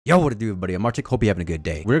Yo, what it do, everybody? I'm Arctic. Hope you're having a good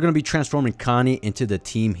day. We're going to be transforming Connie into the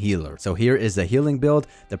team healer. So here is the healing build.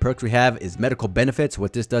 The perks we have is medical benefits.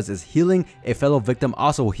 What this does is healing a fellow victim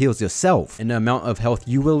also heals yourself. And the amount of health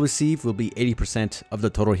you will receive will be 80% of the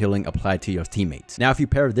total healing applied to your teammates. Now, if you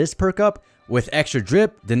pair this perk up with extra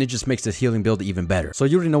drip, then it just makes this healing build even better. So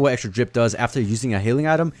you already know what extra drip does. After using a healing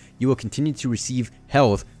item, you will continue to receive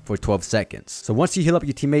health for 12 seconds. So once you heal up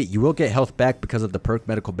your teammate, you will get health back because of the perk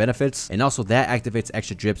medical benefits, and also that activates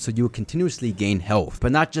extra drip, so you will continuously gain health.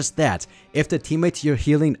 But not just that, if the teammate you're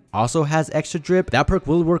healing also has extra drip, that perk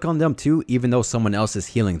will work on them too, even though someone else is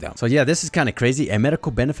healing them. So yeah, this is kind of crazy, and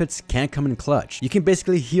medical benefits can come in clutch. You can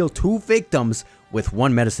basically heal 2 victims with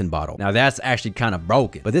 1 medicine bottle. Now that's actually kind of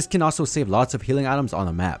broken, but this can also save lots of healing items on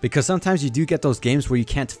the map, because sometimes you do get those games where you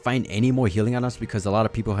can't find any more healing items because a lot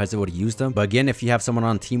of people has already used them. But again, if you have someone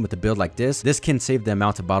on the team with a build like this can save the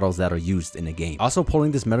amount of bottles that are used in the game. Also,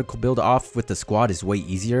 pulling this medical build off with the squad is way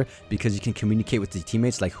easier because you can communicate with the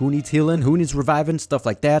teammates, like who needs healing, who needs reviving, stuff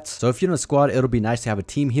like that. So if you're in a squad, it'll be nice to have a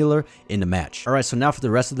team healer in the match. All right, so now for the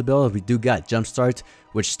rest of the build, we do got jumpstart,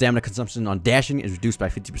 which stamina consumption on dashing is reduced by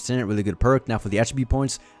 50%, really good perk. Now for the attribute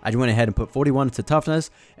points, I just went ahead and put 41 into toughness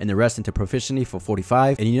and the rest into proficiency for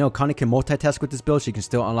 45. And you know, Connie can multitask with this build. She can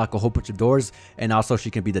still unlock a whole bunch of doors, and also she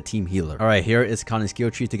can be the team healer. All right, here is Connie's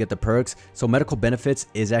skill tree to get the perks. So medical benefits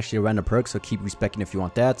is actually a random perk, so keep respecting if you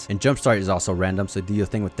want that. And jumpstart is also random, so do your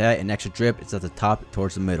thing with that. And extra drip is at the top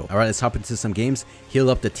towards the middle. All right, let's hop into some games, heal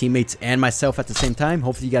up the teammates and myself at the same time.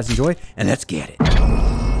 Hopefully you guys enjoy, and let's get it.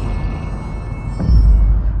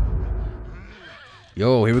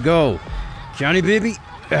 Yo, here we go. Johnny, baby.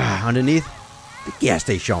 Underneath the gas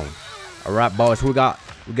station. All right, boys. Who we got?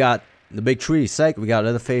 We got the big tree. Psych. We got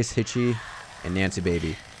Leatherface, Hitchy, and Nancy,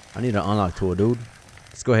 baby. I need an unlock tool, dude.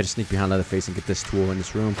 Let's go ahead and sneak behind Leatherface and get this tool in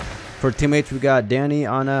this room. For teammates, we got Danny,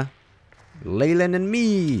 Anna, Leyland, and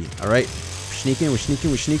me. All right. We're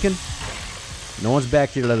sneaking. No one's back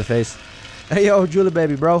here, Leatherface. Hey, yo, Julie,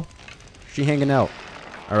 baby, bro. She hanging out.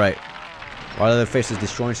 All right. While Leatherface is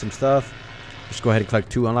destroying some stuff, just go ahead and collect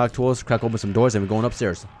 2 unlock tools, crack open some doors, and we're going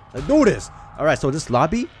upstairs. Let's do this. All right, so this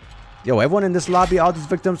lobby, yo, everyone in this lobby, all these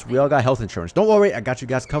victims, we all got health insurance. Don't worry, I got you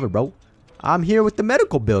guys covered, bro. I'm here with the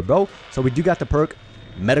medical build, bro. So we do got the perk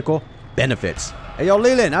medical benefits. Hey, yo,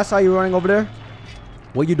 Leland, I saw you running over there.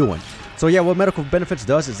 What you doing? So yeah, what medical benefits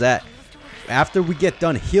does is that after we get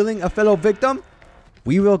done healing a fellow victim,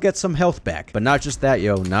 we will get some health back. But not just that,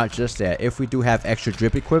 yo, not just that. If we do have extra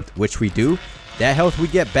drip equipped, which we do, that health we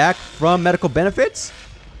get back from medical benefits,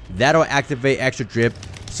 that'll activate extra drip,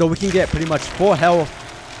 so we can get pretty much full health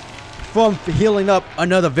from healing up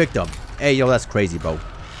another victim. Hey, yo, that's crazy, bro.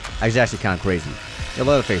 That's actually kind of crazy. Yo,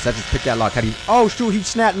 Leatherface, I just picked that lock. How do you... Oh, shoot, he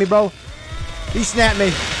snapped me, bro. He snapped me.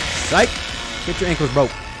 Psych. Get your ankles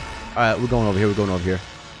broke. All right, we're going over here.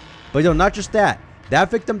 But, yo, not just that. That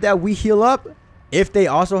victim that we heal up, if they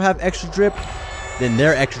also have extra drip, then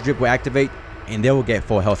their extra drip will activate, and they will get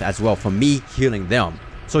full health as well from me healing them.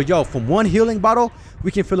 So yo, from 1 healing bottle,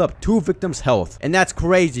 we can fill up 2 victims' health, and that's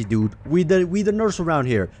crazy, dude. We the nurse around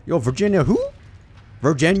here. Yo, Virginia who?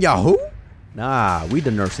 Virginia who? Nah, we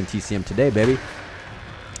the nurse in TCM today, baby.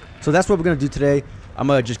 So that's what we're gonna do today. I'm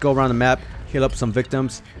gonna just go around the map, heal up some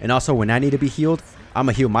victims, and also when I need to be healed, I'm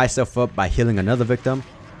gonna heal myself up by healing another victim,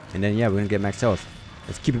 and then yeah, we're gonna get max health.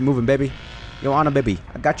 Let's keep it moving, baby. Yo, Anna, baby,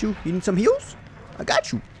 I got you. You need some heals? I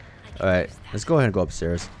got you. Alright, let's go ahead and go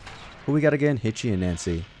upstairs. Who we got again? Hitchy and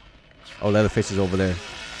Nancy. Oh, Leatherface is over there.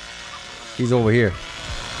 He's over here.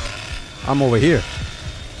 I'm over here.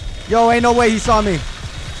 Yo, ain't no way he saw me.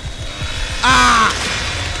 Ah!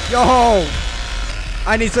 Yo!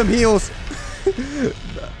 I need some heals.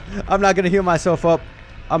 I'm not gonna heal myself up.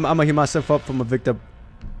 I'm gonna heal myself up from a victim.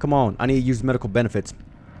 Come on, I need to use medical benefits.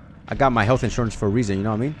 I got my health insurance for a reason, you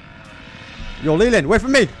know what I mean? Yo, Leland, wait for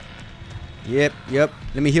me! Yep.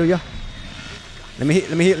 Let me heal you. Let me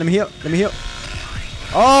heal.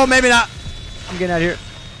 Oh, maybe not. I'm getting out of here.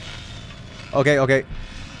 Okay,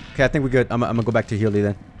 I think we're good. I'm gonna go back to heal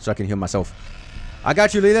Leland so I can heal myself. I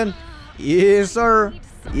got you, Leland. Yes, sir.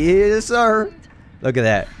 Look at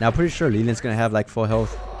that. Now, pretty sure Leland's gonna have like full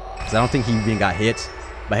health, because I don't think he even got hit.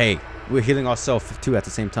 But hey, we're healing ourselves too at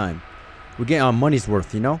the same time. We're getting our money's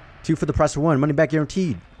worth, you know? 2 for the price of 1. Money back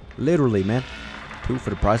guaranteed. Literally, man. 2 for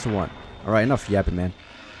the price of 1. All right, enough yapping, man.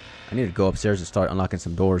 I need to go upstairs and start unlocking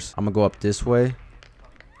some doors. I'm gonna go up this way.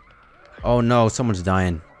 Oh no, someone's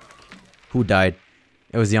dying. Who died?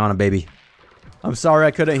 It was the Anna, baby. I'm sorry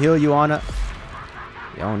I couldn't heal you, Anna.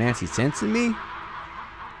 Yo, Nancy sensing me?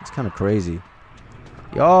 It's kind of crazy.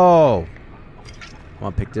 Yo! I'm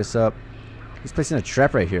gonna pick this up. He's placing a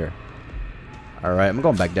trap right here. Alright, I'm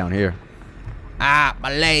going back down here. Ah,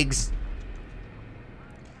 my legs.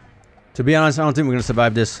 To be honest, I don't think we're gonna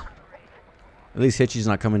survive this. At least Hitchy's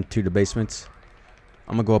not coming to the basements.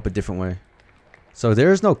 I'm gonna go up a different way. So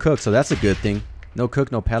there is no cook, so that's a good thing. No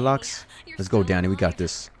cook, no padlocks. Let's go, Danny. We got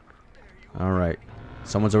this. All right.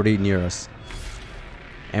 Someone's already near us.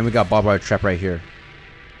 And we got barbed wire trap right here.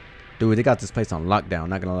 Dude, they got this place on lockdown,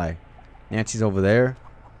 not gonna lie. Nancy's over there.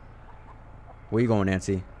 Where you going,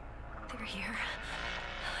 Nancy? They're here.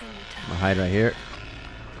 I'm gonna hide right here.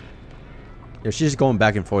 Yeah, she's just going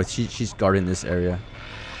back and forth. She's guarding this area.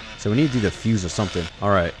 So we need to do the fuse or something.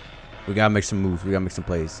 Alright. We gotta make some moves. We gotta make some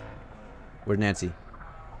plays. Where's Nancy?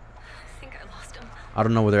 I think I lost him. I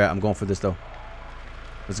don't know where they're at. I'm going for this though.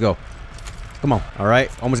 Let's go. Come on.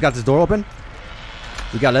 Alright. Almost got this door open.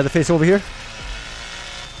 We got Leatherface over here.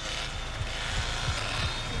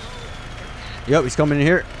 Yep, he's coming in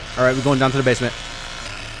here. Alright, we're going down to the basement.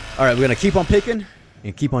 Alright, we're gonna keep on picking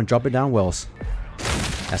and keep on dropping down wells.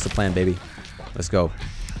 That's the plan, baby. Let's go.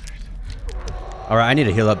 Alright, I need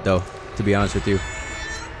to heal up though, to be honest with you.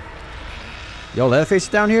 Yo, Leatherface is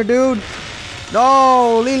down here, dude.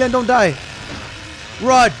 No, Leland, don't die.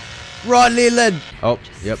 Run! Run, Leland! Oh,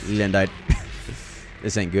 yep, Leland died.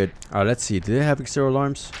 This ain't good. Alright, let's see. Do they have exterior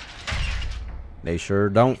alarms? They sure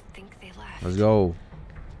don't. Let's go.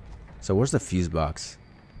 So where's the fuse box?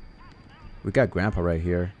 We got Grandpa right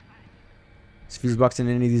here. Is fuse box in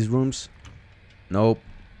any of these rooms? Nope.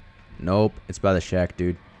 Nope. It's by the shack,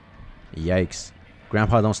 dude. Yikes.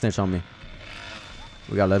 Grandpa, don't snitch on me.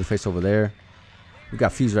 We got Leatherface over there. We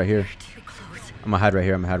got fuse right here. I'm gonna hide right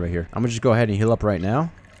here. I'm gonna hide right here. I'm gonna just go ahead and heal up right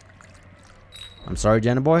now. I'm sorry,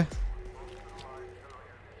 Janet boy.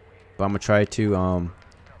 But I'm gonna try to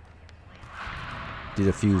do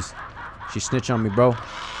the fuse. She snitched on me, bro.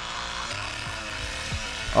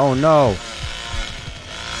 Oh no.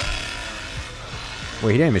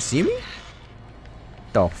 Wait, he didn't even see me?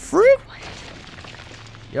 The freak?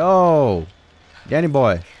 Yo. Danny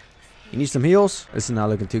boy. You need some heals? This is not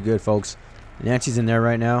looking too good, folks. Nancy's in there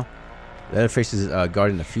right now. The other face is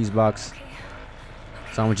guarding the fuse box.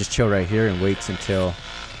 So I'm gonna just chill right here and wait until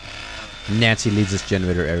Nancy leaves this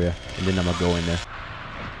generator area. And then I'm gonna go in there.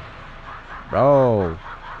 Bro.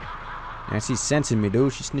 Nancy's sensing me,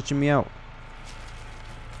 dude. She's snitching me out.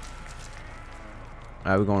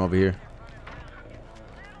 Alright, we're going over here.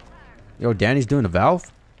 Yo, Danny's doing a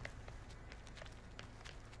valve?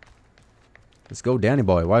 Let's go, Danny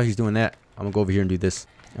boy. While he's doing that, I'm gonna go over here and do this.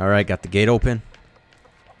 Alright, got the gate open.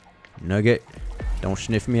 Nugget, don't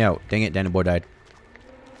sniff me out. Dang it, Danny boy died.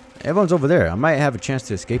 Everyone's over there. I might have a chance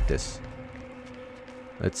to escape this.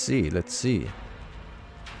 Let's see, let's see.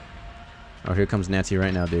 Oh, here comes Nancy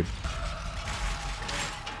right now, dude.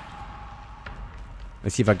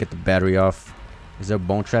 Let's see if I get the battery off. Is there a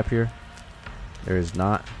bone trap here? There is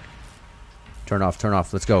not. Turn off, turn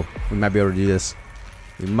off. Let's go. We might be able to do this.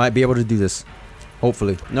 We might be able to do this.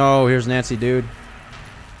 Hopefully. No, here's Nancy, dude.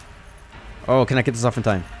 Oh, can I get this off in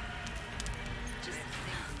time?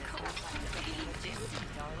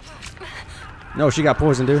 No, she got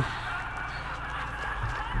poisoned, dude.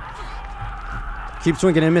 Keep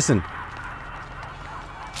swinging and missing.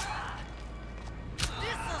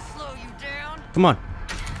 Come on.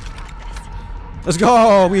 Let's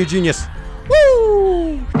go. We a genius.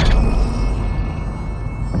 Woo!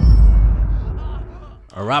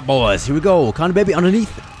 Alright, boys. Here we go. Connie baby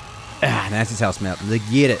underneath. Ah, Nancy's house map. Let's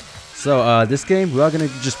get it. So, this game, we are going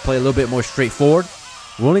to just play a little bit more straightforward.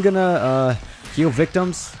 We're only going to heal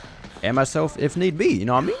victims and myself if need be. You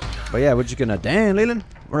know what I mean? But yeah, we're just going to... Damn, Leland.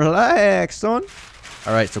 Relax, son.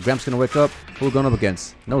 Alright, so Gramps going to wake up. Who we going up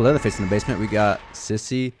against? No Leatherface in the basement. We got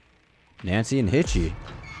Sissy, Nancy, and Hitchy.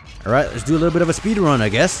 Alright, let's do a little bit of a speed run, I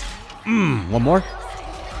guess. One more.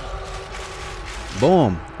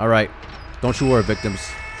 Boom. Alright. Don't you worry, victims.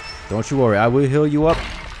 Don't you worry. I will heal you up.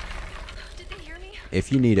 Did they hear me?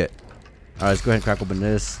 If you need it. Alright, let's go ahead and crack open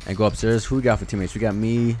this and go upstairs. Who we got for teammates? We got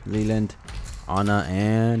me, Leland, Anna,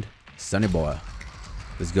 and Sunny Boy.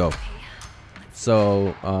 Let's go.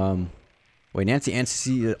 So, wait, Nancy and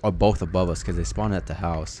Sissy are both above us because they spawned at the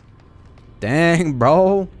house. Dang,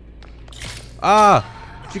 bro. Ah!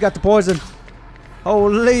 She got the poison.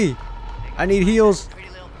 Holy. I need heals.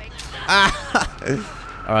 Ah!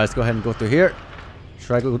 Alright, let's go ahead and go through here.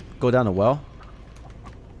 Should I go down a well?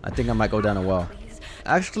 I think I might go down a well.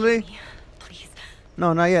 Actually,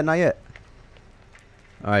 no, not yet, not yet.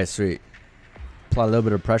 Alright, sweet. Apply a little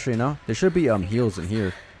bit of pressure, you know? There should be heals in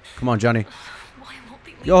here. Come on, Johnny.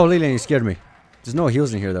 Yo, Leland, you scared me. There's no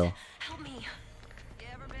heals in here, though.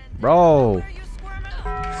 Bro.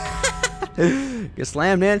 Get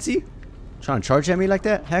slammed, Nancy. Trying to charge at me like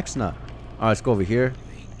that? Heck's not. Alright, let's go over here.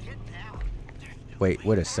 Wait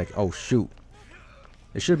a sec. Oh, shoot.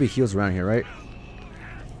 There should be heals around here, right?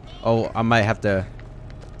 Oh, I might have to...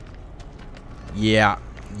 Yeah,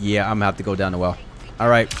 I'm gonna have to go down the well.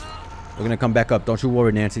 Alright. We're gonna come back up. Don't you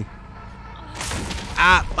worry, Nancy.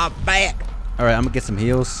 Ah, my back. Alright, I'm gonna get some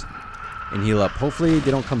heals and heal up. Hopefully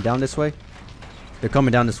they don't come down this way. They're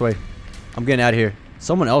coming down this way. I'm getting out of here.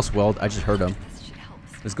 Someone else welled. I just heard them.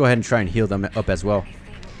 Let's go ahead and try and heal them up as well.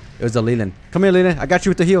 It was the Leland. Come here, Leland. I got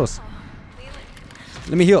you with the heals.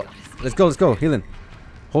 Let me heal. Let's go. Healing.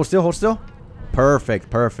 Hold still.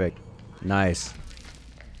 Perfect. Nice.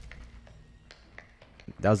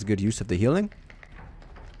 That was a good use of the healing.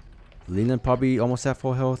 Leland probably almost at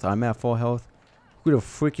full health. I'm at full health. Who the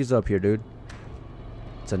frick is up here, dude?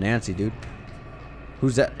 It's a Nancy, dude.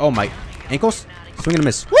 Who's that? Oh, my ankles? Swing and a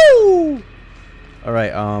miss. Woo!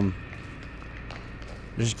 Alright,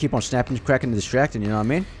 just keep on snapping, cracking, and distracting, you know what I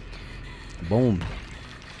mean? Boom.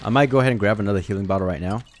 I might go ahead and grab another healing bottle right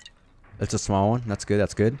now. It's a small one. That's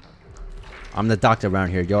good. I'm the doctor around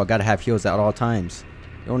here. Yo, I gotta have heals at all times.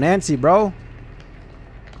 Yo, Nancy, bro.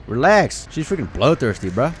 Relax. She's freaking bloodthirsty,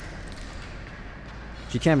 bro.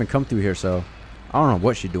 She can't even come through here, so... I don't know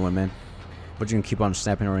what she's doing, man. But you're gonna keep on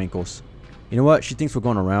snapping her ankles. You know what? She thinks we're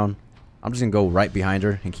going around. I'm just gonna go right behind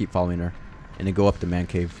her and keep following her. And then go up the man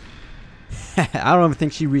cave. I don't even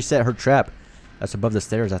think she reset her trap that's above the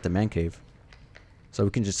stairs at the man cave. So we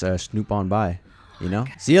can just snoop on by. You know?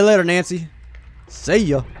 See you later, Nancy. See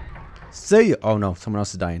ya. Oh no, someone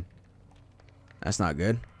else is dying. That's not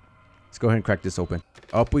good. Let's go ahead and crack this open.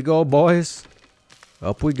 Up we go, boys.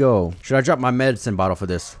 Up we go. Should I drop my medicine bottle for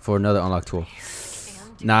this? For another unlock tool?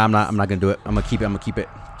 Nah, I'm not gonna do it. I'm gonna keep it.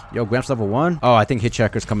 Yo, Gramps level 1. Oh, I think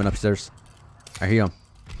Hitchhiker's coming upstairs. I hear him.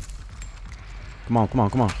 Come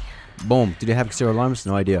on. Boom. Do they have serial alarms?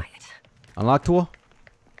 No idea. Unlock tool?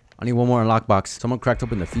 I need one more unlock box. Someone cracked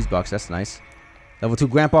open the fuse box. That's nice. Level 2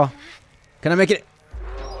 Grandpa. Can I make it?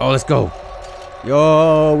 Oh, let's go.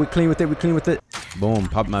 Yo, we clean with it. Boom.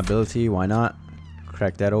 Pop my ability. Why not?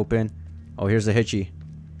 Crack that open. Oh, here's the Hitchy.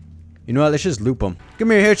 You know what? Let's just loop him.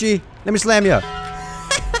 Come here, Hitchy. Let me slam you.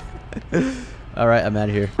 Alright, I'm out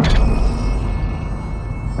of here.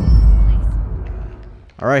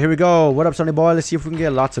 Alright, here we go. What up, Sonny Boy? Let's see if we can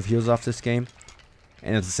get lots of heals off this game.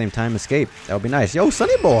 And at the same time, escape. That would be nice. Yo,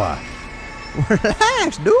 Sonny Boy.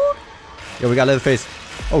 Relax, dude. Yo, we got Leatherface.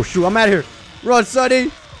 Oh, shoot. I'm out of here. Run,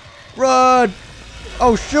 Sonny. Run.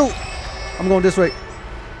 Oh, shoot. I'm going this way.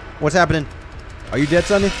 What's happening? Are you dead,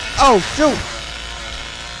 Sonny? Oh, shoot.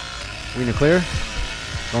 We in the clear.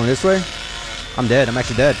 Going this way. I'm dead. I'm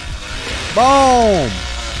actually dead. Boom.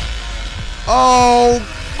 Oh,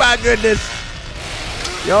 my goodness.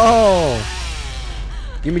 Yo.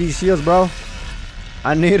 Give me these heals, bro.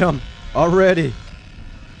 I need them already.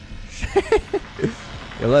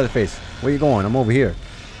 Yo, Leatherface. Where you going? I'm over here.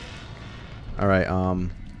 Alright,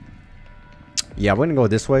 yeah, we're gonna go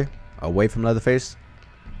this way. Away from Leatherface.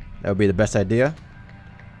 That would be the best idea.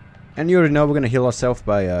 And you already know we're gonna heal ourselves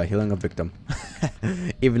by healing a victim.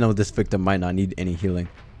 Even though this victim might not need any healing.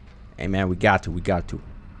 Hey man, we got to.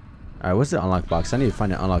 Alright, what's the unlock box? I need to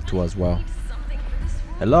find an unlock tool as well.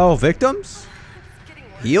 Hello, victims?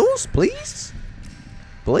 Heals, please?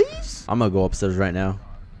 Please? I'm gonna go upstairs right now.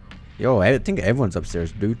 Yo, I think everyone's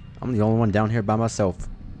upstairs, dude. I'm the only one down here by myself.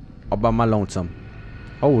 All by my lonesome.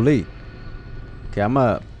 Holy. Okay,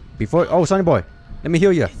 I'm before... Oh, Sonny Boy. Let me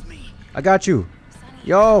heal you. I got you.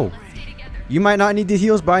 Yo. You might not need the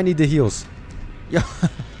heals, but I need the heals. Yo.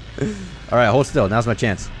 Alright, hold still. Now's my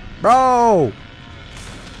chance. Bro.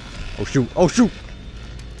 Oh, shoot. Oh, shoot.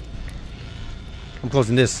 I'm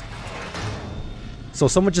closing this. So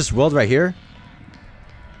someone just rolled right here.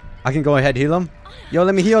 I can go ahead and heal him. Yo,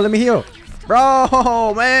 let me heal.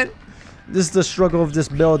 Bro, man. This is the struggle of this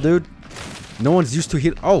build, dude. No one's used to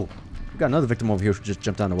heal. Oh, we got another victim over here who just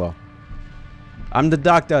jumped down the well. I'm the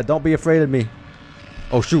doctor. Don't be afraid of me.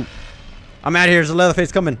 Oh, shoot. I'm out of here. There's a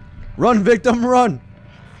Leatherface coming. Run, victim, run.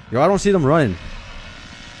 Yo, I don't see them running.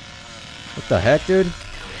 What the heck, dude?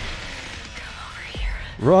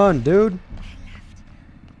 Run, dude.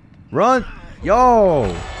 Run.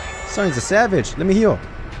 Yo. Sonny's a savage. Let me heal.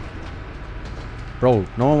 Bro,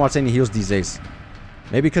 no one wants any heals these days.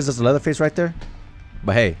 Maybe because there's a Leatherface right there.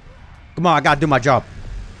 But hey. Come on, I gotta do my job.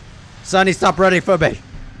 Sonny, stop running for me.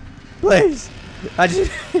 Please. I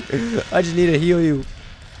just need to heal you.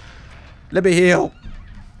 Let me heal.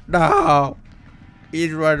 No.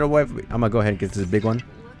 He's running away from me. I'm gonna go ahead and get this big one.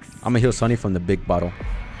 I'm gonna heal Sonny from the big bottle.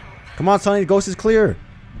 Come on, Sonny. The ghost is clear.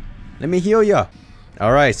 Let me heal ya.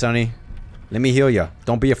 Alright, Sonny. Let me heal ya.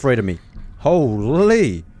 Don't be afraid of me.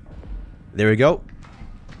 Holy. There we go.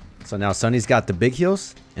 So now Sonny's got the big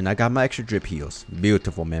heals, and I got my extra drip heals.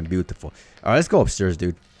 Beautiful, man. Beautiful. All right, let's go upstairs,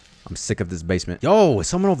 dude. I'm sick of this basement. Yo, is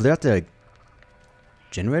someone over there at the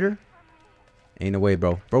generator? Ain't no way,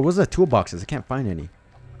 bro. Bro, where's the toolboxes? I can't find any.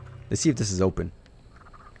 Let's see if this is open.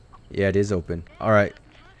 Yeah, it is open. All right.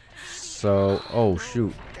 So, oh,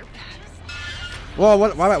 shoot. Whoa,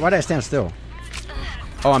 why did I stand still?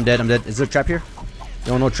 Oh, I'm dead. I'm dead. Is there a trap here?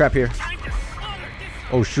 No, no trap here.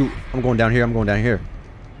 Oh, shoot. I'm going down here. I'm going down here.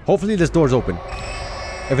 Hopefully this door's open.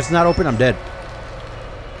 If it's not open, I'm dead.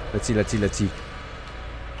 Let's see. Let's see. Let's see.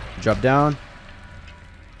 Drop down.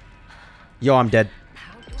 Yo, I'm dead.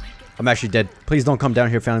 I'm actually dead. Please don't come down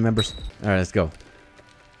here, family members. All right, let's go.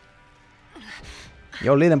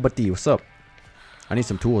 Yo, Leland Buddy, what's up? I need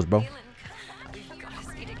some tools, bro.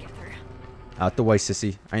 Out the way,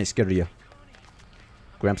 sissy. I ain't scared of you.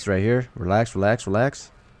 Gramps right here. Relax, relax,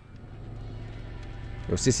 relax.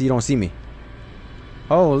 Yo, sissy, you don't see me.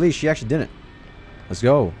 Oh, at least she actually didn't. Let's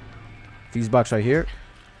go. Fuse box right here.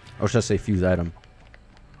 Or should I say fuse item?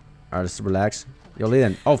 Alright, let's relax. Yo,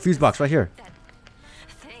 Leland. Oh, fuse box right here.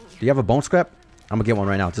 Do you have a bone scrap? I'm gonna get one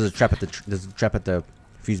right now. There's a trap at the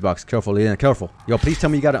fuse box. Careful, Leland. Careful. Yo, please tell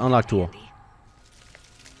me you got an unlock tool.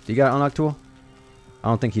 Do you got an unlock tool? I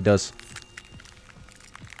don't think he does.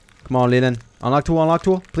 Come on, Leland. Unlock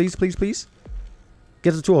tool, please, please, please.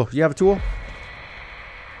 Get the tool. You have a tool?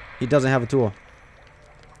 He doesn't have a tool.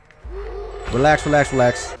 Relax, relax,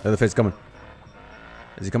 relax. Leatherface coming.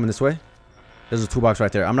 Is he coming this way? There's a toolbox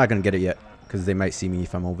right there. I'm not gonna get it yet because they might see me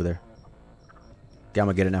if I'm over there. Okay, I'm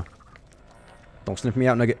gonna get it now. Don't sniff me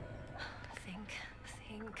out, Nugget.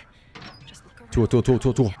 Tool.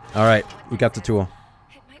 All right, we got the tool.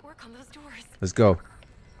 It might work on those doors. Let's go.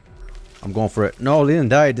 I'm going for it. No, Leland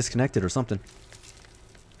died, disconnected or something.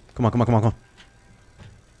 Come on, come on, come on, come on.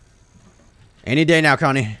 Any day now,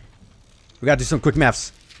 Connie. We gotta do some quick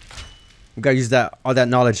maths. We gotta use all that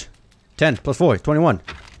knowledge. 10 plus 4, 21.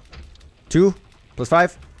 2 plus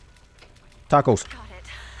 5. Tacos. Got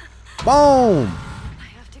it. Boom! I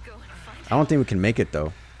have to go and find I don't think we can make it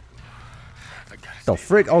though. The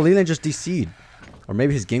frick? Oh, Leland just DC'd. Or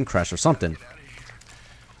maybe his game crashed or something.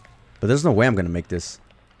 But there's no way I'm gonna make this.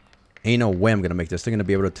 Ain't no way I'm gonna make this. They're gonna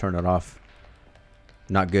be able to turn it off.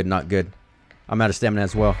 Not good, not good. I'm out of stamina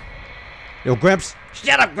as well. Yo, Gramps.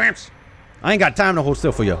 Shut up, Gramps. I ain't got time to hold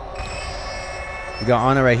still for you. We got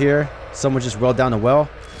Anna right here. Someone just rolled down the well.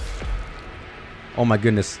 Oh my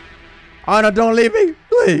goodness. Anna, don't leave me,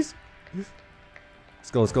 please.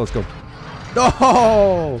 Let's go, let's go, let's go.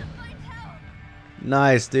 No!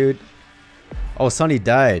 Nice, dude. Oh, Sonny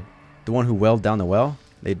died. The one who welled down the well?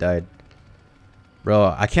 They died.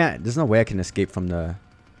 Bro, I can't. There's no way I can escape from the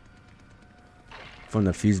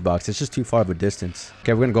fuse box. It's just too far of a distance.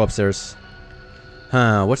 Okay, we're gonna go upstairs.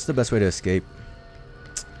 Huh, what's the best way to escape?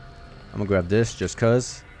 I'm gonna grab this just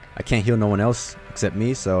cause I can't heal no one else except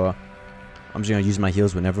me, so I'm just gonna use my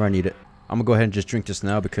heals whenever I need it. I'm gonna go ahead and just drink this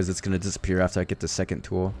now because it's gonna disappear after I get the second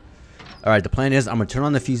tool. Alright, the plan is I'm gonna turn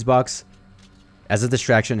on the fuse box as a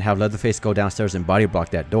distraction, have Leatherface go downstairs and body block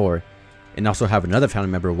that door, and also have another family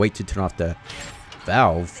member wait to turn off the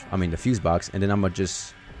valve, the fuse box, and then I'm gonna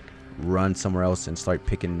just run somewhere else and start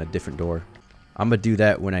picking a different door. I'm gonna do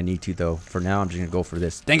that when I need to though. For now, I'm just gonna go for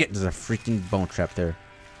this. Dang it, there's a freaking bone trap there.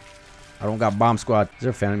 I don't got bomb squad. Is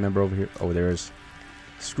there a family member over here? Oh, there is.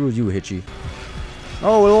 Screw you, Hitchy.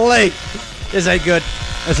 Oh, late. This ain't good.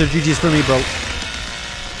 That's a GG's for me, bro.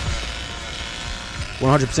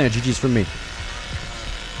 100% GG's for me.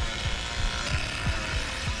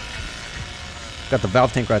 Got the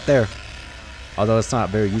valve tank right there. Although it's not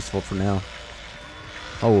very useful for now.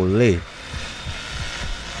 Holy.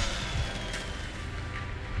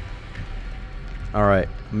 Alright,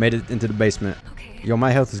 made it into the basement. Okay. Yo,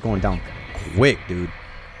 my health is going down quick, dude.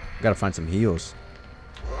 Gotta find some heals.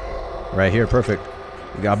 Right here, perfect.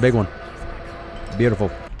 We got a big one. Beautiful.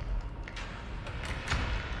 So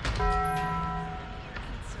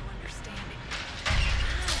understanding.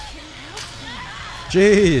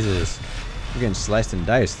 Jesus. We're getting sliced and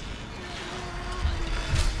diced.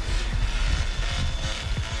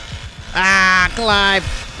 Ah, Clive!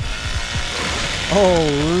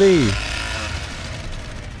 Holy!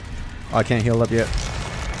 Oh, I can't heal up yet.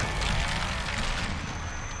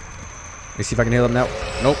 Let's see if I can heal up now.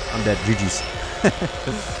 Nope, I'm dead. GG's.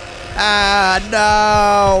 Ah,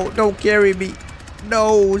 no! Don't carry me.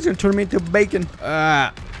 No, it's gonna turn me into bacon.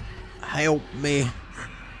 Ah, help me.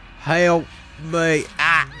 Help me.